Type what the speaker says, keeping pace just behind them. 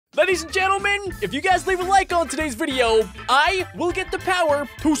Ladies and gentlemen, if you guys leave a like on today's video, I will get the power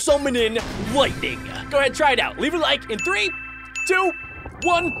to summon in lightning. Go ahead, try it out. Leave a like in 3, 2,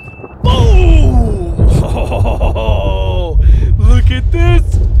 1, boom! Oh, look at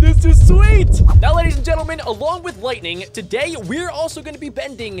this. This is sweet. Now, ladies and gentlemen, along with lightning, today we're also going to be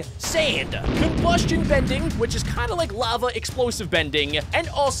bending sand. Combustion bending, which is kind of like lava explosive bending, and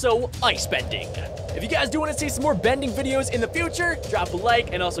also ice bending. If you guys do want to see some more bending videos in the future, drop a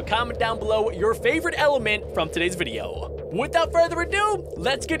like and also comment down below your favorite element from today's video. Without further ado,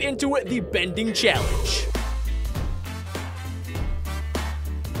 let's get into the bending challenge.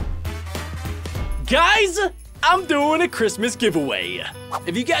 Guys, I'm doing a Christmas giveaway.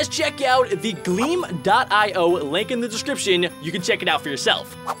 If you guys check out the gleam.io link in the description, you can check it out for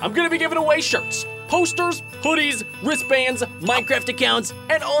yourself. I'm gonna be giving away shirts, posters, hoodies, wristbands, Minecraft accounts,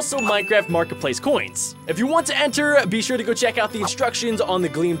 and also Minecraft Marketplace coins. If you want to enter, be sure to go check out the instructions on the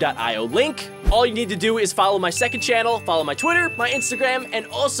gleam.io link. All you need to do is follow my second channel, follow my Twitter, my Instagram, and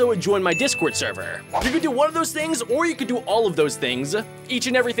also join my Discord server. You can do one of those things, or you can do all of those things. Each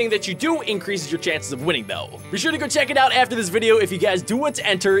and everything that you do increases your chances of winning, though. Be sure to go check it out after this video if you guys do want to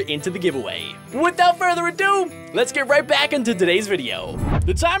enter into the giveaway. Without further ado, let's get right back into today's video.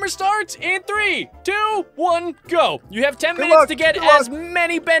 The timer starts in 3, 2, 1, go. You have 10 minutes to get as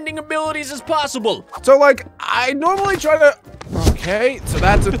many bending abilities as possible. So, like, I normally try to... Okay, so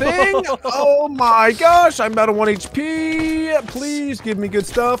that's a thing. Oh my gosh, I'm about at 1 HP. Please give me good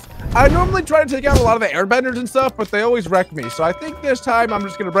stuff. I normally try to take out a lot of the airbenders and stuff, but they always wreck me. So I think this time I'm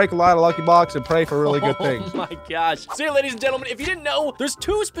just gonna break a lot of lucky blocks and pray for really good things. Oh my gosh. So yeah, ladies and gentlemen, if you didn't know, there's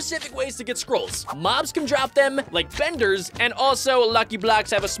 2 specific ways to get scrolls. Mobs can drop them, like benders, and also lucky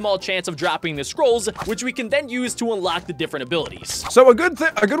blocks have a small chance of dropping the scrolls, which we can then use to unlock the different abilities. So a good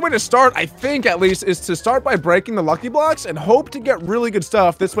way to start, I think at least, is to start by breaking the lucky blocks and hope to get really good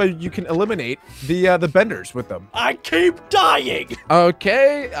stuff. This way you can eliminate the benders with them. I keep dying.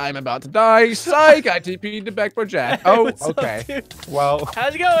 Okay, I'm about to die. Psych! I TP'd to BeckBroJack. Oh, okay. Well,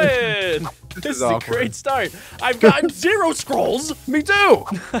 how's it going? This is a great start. I've gotten 0 scrolls. Me too.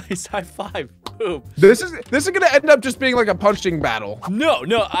 Nice, high five. Boom. This is gonna end up just being like a punching battle. No,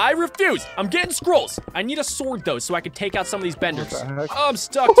 I refuse. I'm getting scrolls. I need a sword though, so I can take out some of these benders. Oh, I'm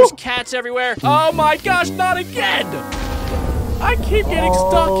stuck. There's cats everywhere. Oh my gosh, not again. I keep getting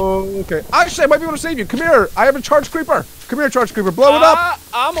stuck. Okay. Actually, I might be able to save you. Come here. I have a charge creeper. Come here, charge creeper. Blow it up.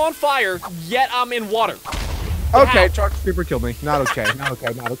 I'm on fire, yet I'm in water. Okay, charge creeper killed me. Not okay. Not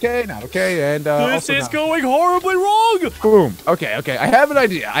okay. Not okay. Not okay. And this is going horribly wrong. Boom. Okay. I have an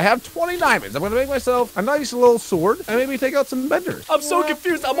idea. I have 20 diamonds. I'm gonna make myself a nice little sword and maybe take out some benders. I'm so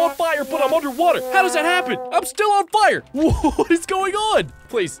confused. I'm on fire, but I'm underwater. How does that happen? I'm still on fire. What is going on?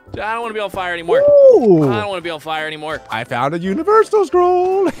 Please, I don't want to be on fire anymore. Ooh. I don't want to be on fire anymore. I found a universal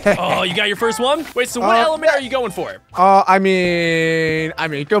scroll. Oh, you got your first one? Wait, so what element are you going for? I mean,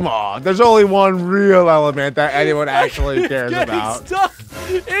 come on. There's only one real element that anyone actually cares about. Stuck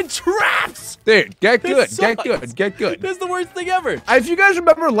in traps. Dude, get good. Get good. This is the worst thing ever. If you guys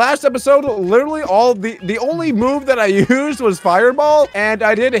remember last episode, literally the only move that I used was fireball, and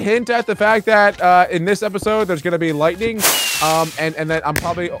I did hint at the fact that in this episode there's gonna be lightning, and then I'm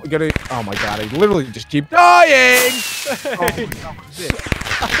probably gonna. Oh my god! I literally just keep dying. Oh my god, what is this?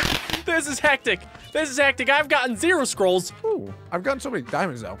 This is hectic. I've gotten 0 scrolls. Ooh, I've gotten so many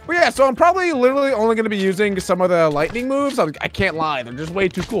diamonds though. But yeah, so I'm probably literally only gonna be using some of the lightning moves. I can't lie, they're just way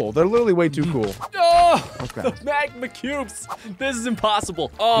too cool. They're literally way too cool. Oh, okay. The magma cubes. This is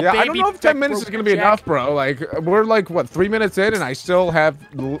impossible. Oh, yeah, baby, I don't know if 10 minutes is gonna be enough, bro. Like, we're like, what, 3 minutes in, and I still have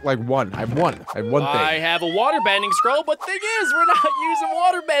like one. I have one thing. I have a water bending scroll, but thing is, we're not using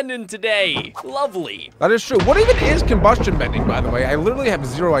water bending today. Lovely. That is true. What even is combustion bending, by the way? I literally have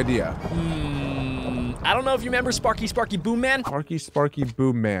 0 idea. I don't know if you remember Sparky Boom Man. Sparky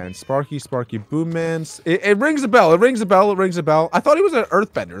Boom Man. Sparky Boom Man. It rings a bell. It rings a bell. I thought he was an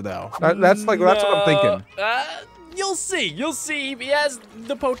earthbender though. That's what I'm thinking. You'll see. He has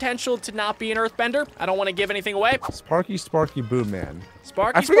the potential to not be an earthbender. I don't want to give anything away. Sparky Boom Man.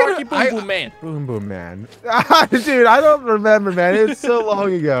 Sparky Boom Man. Boom Man. Dude, I don't remember, man. It's so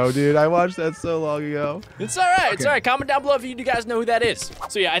long ago, dude. I watched that so long ago. It's all right. Okay. It's all right. Comment down below if you guys know who that is.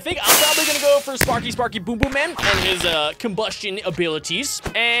 So yeah, I think I'm probably gonna go for Sparky Boom Man and his combustion abilities.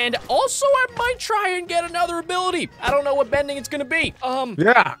 And also, I might try and get another ability. I don't know what bending it's gonna be.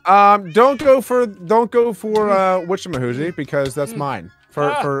 Yeah. Don't go for whatchamahoozy because that's mine.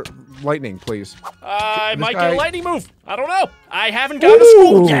 For lightning, please. I might get a lightning move. I don't know. I haven't gotten a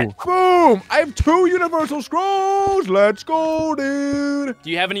scroll yet. Boom! I have 2 universal scrolls. Let's go, dude. Do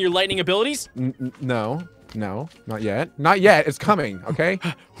you have any of your lightning abilities? No. No, not yet. Not yet. It's coming, okay?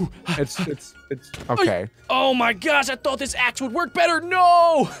 It's okay. Oh my gosh, I thought this axe would work better.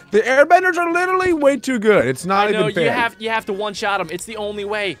 No! The airbenders are literally way too good. It's not even fair. You have to one-shot them. It's the only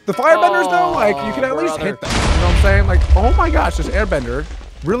way. The firebenders, though, like, you can at least hit them. You know what I'm saying? Like, oh my gosh, this airbender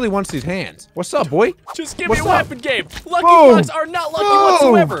really wants these hands. What's up, boy? Just give me a weapon game. Lucky blocks are not lucky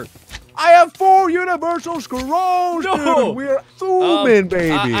whatsoever. I have 4 universal scrolls, dude. We're zooming,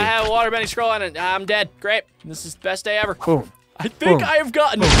 baby. I have a waterbending scroll and I'm dead. Great. This is the best day ever. Boom. I think I have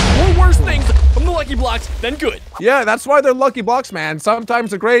gotten more worse things from the lucky blocks than good. Yeah, that's why they're lucky blocks, man.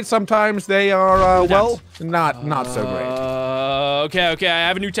 Sometimes they're great, sometimes they are, well, not so great. Okay, I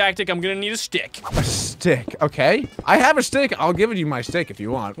have a new tactic. I'm gonna need a stick. A stick, okay. I have a stick. I'll give you my stick if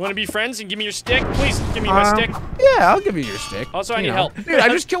you want. Want to be friends and give me your stick? Please give me my stick. Yeah, I'll give you your stick. Also, I need help. Dude, I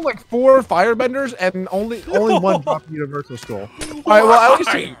just killed like 4 firebenders and only one dropped universal scroll. All right, well, at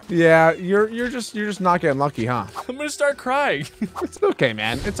least yeah, you're just not getting lucky, huh? I'm gonna start crying. It's okay,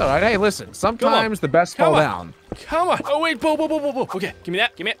 man. It's all right. Hey, listen. Sometimes the best fall down. Come on. Oh, wait. Whoa. Okay, give me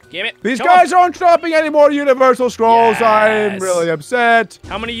that. Give me it. These guys aren't dropping any more universal scrolls. Yes. I'm really upset.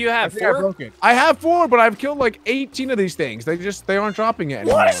 How many do you have? 4? I broke it. I have 4, but I've killed like 18 of these things. They aren't dropping it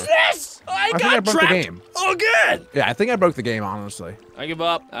anymore. What is this? I got broke trapped the game. again. Yeah, I think I broke the game, honestly. I give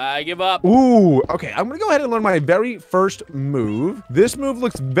up. Ooh, okay. I'm gonna go ahead and learn my very first move. This move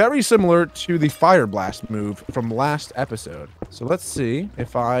looks very similar to the Fire Blast move from last episode. So let's see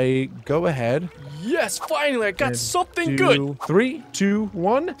if I go ahead. Yes, finally, I got something good. 3, 2,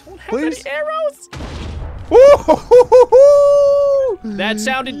 1. Please. Any arrows? Ooh! That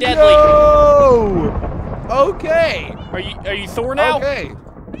sounded deadly. No! Okay. Are you Thor now? Okay.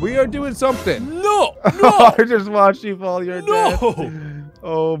 We are doing something. No! I just watched you fall. You're dead. No!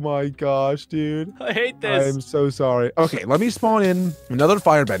 Oh my gosh, dude. I hate this. I'm so sorry. Okay, let me spawn in another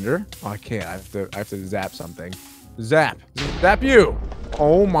firebender. Oh, I can't. I have to zap something. Zap you.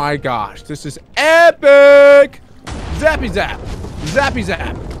 Oh my gosh, this is epic. Zappy zap. Zappy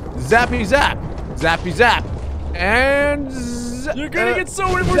zap. Zappy zap. Zappy zap. And you're gonna get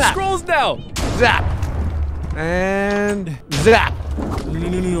so many more scrolls now. Zap. And zap.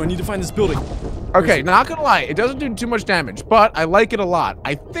 No, I need to find this building. Okay, not gonna lie, it doesn't do too much damage, but I like it a lot.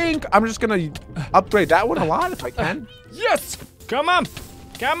 I think I'm just gonna upgrade that one a lot if I can. Yes! Come on!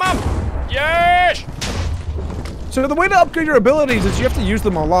 Yes! So the way to upgrade your abilities is you have to use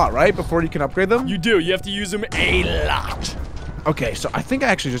them a lot, right? Before you can upgrade them? You do. You have to use them a lot. Okay, so I think I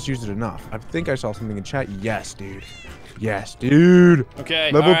actually just used it enough. I think I saw something in chat. Yes, dude. Yes, dude.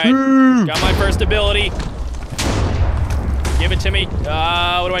 Okay, level 2. Got my first ability. Give it to me.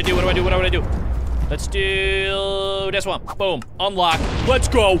 What do I do? Let's do this one. Boom. Unlock. Let's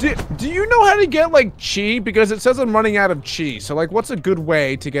go. Do you know how to get, like, chi? Because it says I'm running out of chi. So, like, what's a good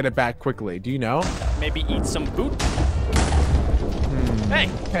way to get it back quickly? Do you know? Maybe eat some food. Hey,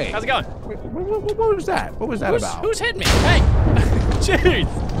 how's it going? What was that? What was that about? Who's hitting me? Hey. Jeez.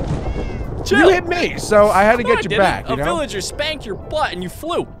 Chill. You hit me, so I had to get you back, you know? A villager spanked your butt and you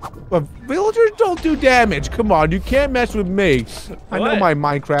flew. Well, villagers don't do damage. Come on, you can't mess with me. I know my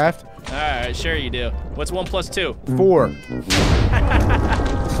Minecraft. Alright, sure you do. What's 1 plus 2? 4.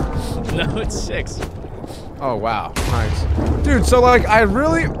 No, it's 6. Oh, wow. Nice. Dude, so, like, I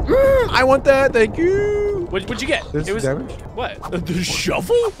really... I want that. Thank you. What'd you get? This it was damage? What? The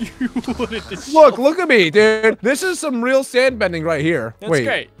shovel? You wanted the look at me, dude. This is some real sand bending right here. That's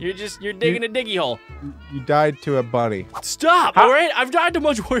great. You're digging a diggy hole. You died to a bunny. Stop, all right? I've died to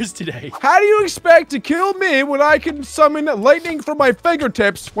much worse today. How do you expect to kill me when I can summon lightning from my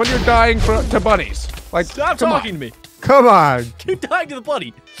fingertips when you're dying to bunnies? Like, stop talking to me. Come on. Keep dying to the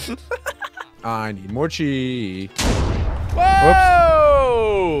bunny. I need more chi.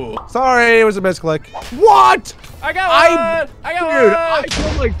 Whoa! Whoops. Sorry, it was a misclick. What? I got one! Dude, I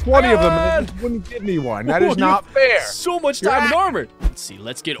killed like 20 of them and they just wouldn't give me one. That is not fair. So much diamond armor. Let's see,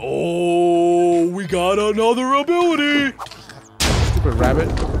 let's get... Oh, we got another ability. Stupid rabbit.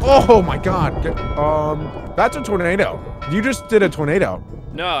 Oh my god. That's a tornado. You just did a tornado.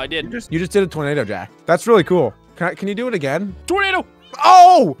 No, I did. You just did a tornado, Jack. That's really cool. Can you do it again? Tornado!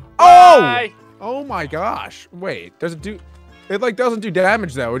 Oh! Bye. Oh my gosh. Wait, does it do... It like doesn't do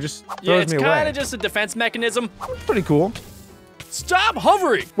damage though, it just throws me away. It's kind of just a defense mechanism. It's pretty cool. Stop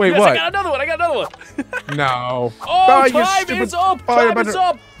hovering! Wait, yes, what? I got another one, No. Oh, time is up! Time is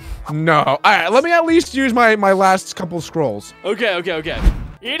up! No. Alright, let me at least use my last couple scrolls. Okay.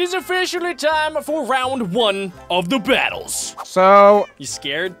 It is officially time for round 1 of the battles. So, you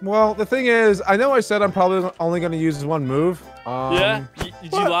scared? Well, the thing is, I know I said I'm probably only going to use one move. Yeah?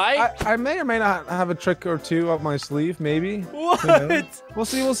 Did you lie? I may or may not have a trick or two up my sleeve, maybe. What? We'll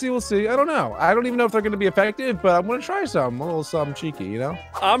see. I don't know. I don't even know if they're going to be effective, but I'm going to try some. A little something cheeky, you know?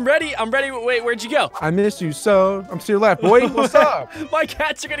 I'm ready. Wait, where'd you go? I miss you so. I'm to your left, boy. What's up? My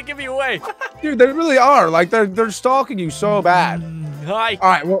cats are going to give me away. Dude, they really are. Like, they're stalking you so bad. Hi. All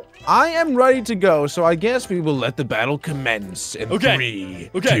right, well, I am ready to go, so I guess we will let the battle commence in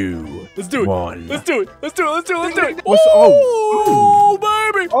 3, 2, let's do it. 1. Let's do it. Oh,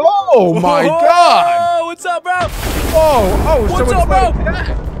 baby. Oh, my God. Oh, what's up, bro? Oh, What's so it's up, bro? like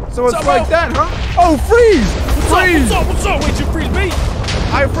that. So it's up, like bro? that, huh? Oh, freeze! Freeze! What's up? Wait, you freeze me?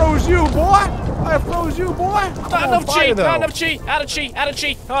 I froze you, boy. Not enough chi. Out of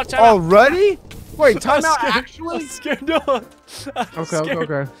chi. Oh, time out. Already? Wait, time out, I'm actually? scared. No. I'm scared.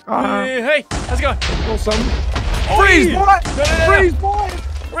 Okay. Hey, how's it going? Little something. Oh, Freeze, hey. boy! No. Freeze, boy!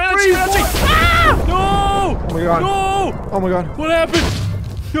 Freeze, boy! Ah! No! Oh my God. No! Oh my God. What happened?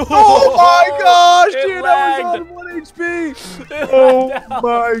 Oh my gosh, It dude, lagged. I was on 1 HP. Oh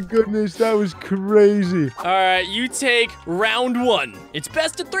my goodness, that was crazy. All right, you take round 1. It's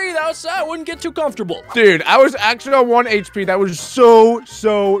best of 3 though, so I wouldn't get too comfortable. Dude, I was actually on 1 HP. That was so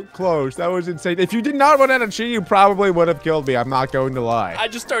close. That was insane. If you did not run out of chi, you probably would have killed me. I'm not going to lie. I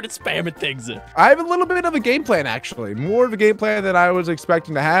just started spamming things. I have a little bit of a game plan, actually. More of a game plan than I was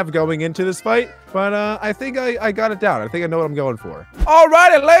expecting to have going into this fight. But I think I got it down. I think I know what I'm going for. All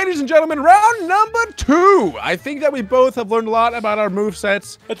right, ladies and gentlemen, round number 2. I think that we both have learned a lot about our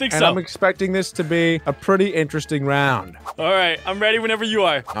movesets. I think and so. I'm expecting this to be a pretty interesting round. All right, I'm ready whenever you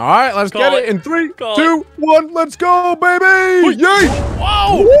are. All right, let's Call get it. it in 3, Call 2, 1. Let's go, baby! Yay!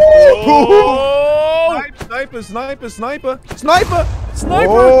 Whoa! Whoa! Sniper!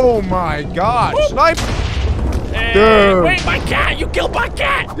 Oh my God! Whoop. Sniper! Hey, Dude. wait, my cat! You killed my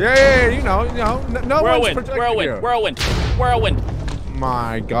cat! Yeah, you know, no one's protecting you. Whirlwind.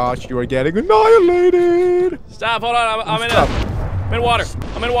 My gosh, you are getting annihilated. Stop, hold on, I'm in water.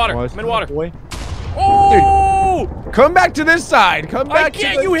 Boy. Oh! Dude, come back to this side. Come back.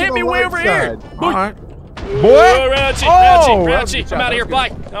 You hit me way over here. All right. Boy. Boy. Rouchy. I'm out of here.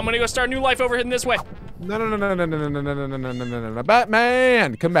 Bye. I'm gonna go start a new life over heading this way. No.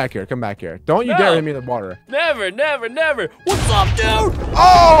 Batman, come back here. Don't you dare hit me in the water. Never. What's up, dude?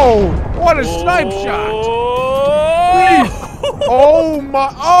 Oh, what a snipe shot. Oh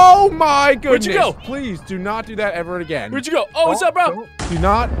my goodness. Where'd you go? Please do not do that ever again. Where'd you go? Oh, what's up, bro? Do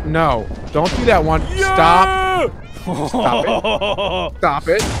not. No. Don't do that one. Yeah! Stop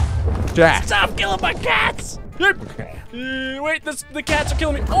it. Jack. Stop killing my cats. Okay. Wait, the cats are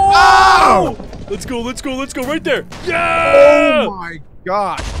killing me. Oh! Let's go right there. Yeah! Oh my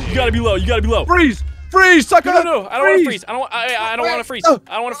gosh. You gotta be low. Freeze, sucker. No, I don't want to freeze. I don't want to freeze. I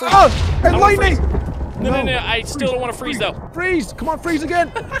don't want to freeze. And lightning. No, I still don't want to freeze though. Freeze! Come on, freeze again!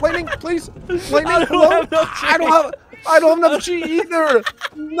 Lightning, please! Lightning, I don't have enough chi. I don't have enough chi either!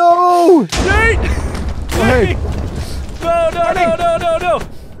 No! Hey! No!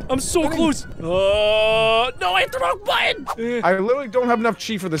 I'm so close. No, I hit the wrong button. I literally don't have enough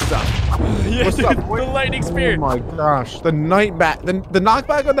chi for this stuff. Yeah, What's up, boy? the lightning spear. Oh my gosh, the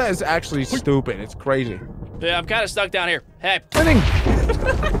knockback on that is actually stupid. It's crazy. Yeah, I'm kind of stuck down here. Hey. Lightning!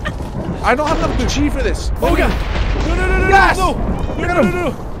 I don't have enough chi for this. Oh god! No! Yes! No,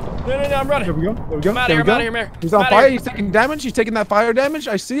 I'm running. There we go. I'm out of here. He's on fire. He's taking damage. He's taking that fire damage.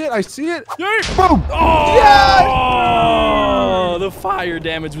 I see it. Yeah. Boom! Oh! Yes! The fire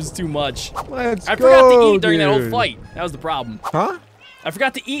damage was too much. Let's go, I forgot to eat during that whole dude. fight. That was the problem. Huh? I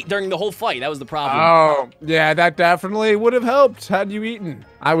forgot to eat during the whole fight. That was the problem. Oh, yeah, that definitely would have helped had you eaten.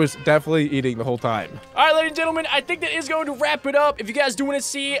 I was definitely eating the whole time. All right, ladies and gentlemen, I think that is going to wrap it up. If you guys do want to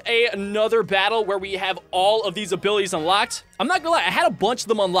see another battle where we have all of these abilities unlocked, I'm not gonna lie, I had a bunch of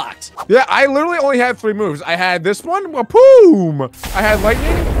them unlocked. Yeah, I literally only had 3 moves. I had this one, boom. I had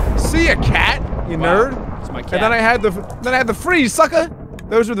lightning, see a cat, you nerd. It's my cat. And then I had the freeze, sucker.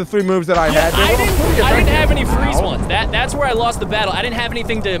 Those were the 3 moves that I had. I didn't have any freeze ones. That's where I lost the battle. I didn't have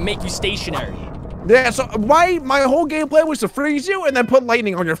anything to make you stationary. Yeah, so my whole game plan was to freeze you and then put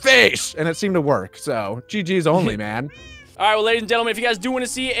lightning on your face, and it seemed to work. So GG's only, man. All right, well, ladies and gentlemen, if you guys do want to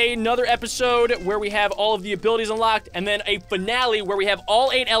see another episode where we have all of the abilities unlocked, and then a finale where we have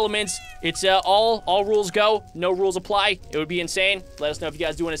all 8 elements, it's all rules go, no rules apply. It would be insane. Let us know if you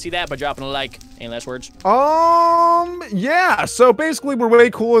guys do want to see that by dropping a like. Any last words? Yeah. So basically, we're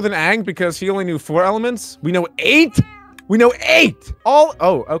way cooler than Aang because he only knew 4 elements. We know 8. We know 8. All.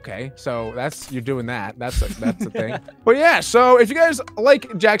 Oh, okay. So you're doing that. That's a thing. But yeah. So if you guys,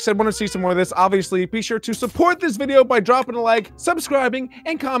 like Jack said, want to see some more of this, obviously be sure to support this video by dropping a like, subscribing,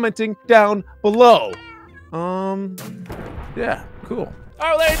 and commenting down below. Yeah. Cool.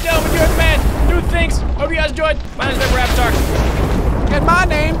 All right, ladies and gentlemen, you're the man. Do things. Hope you guys enjoyed. My name's BeckBroJack. And my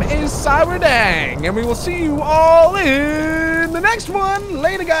name is Cyberdang, and we will see you all in the next one.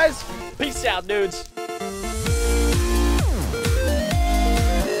 Later, guys. Peace out, dudes.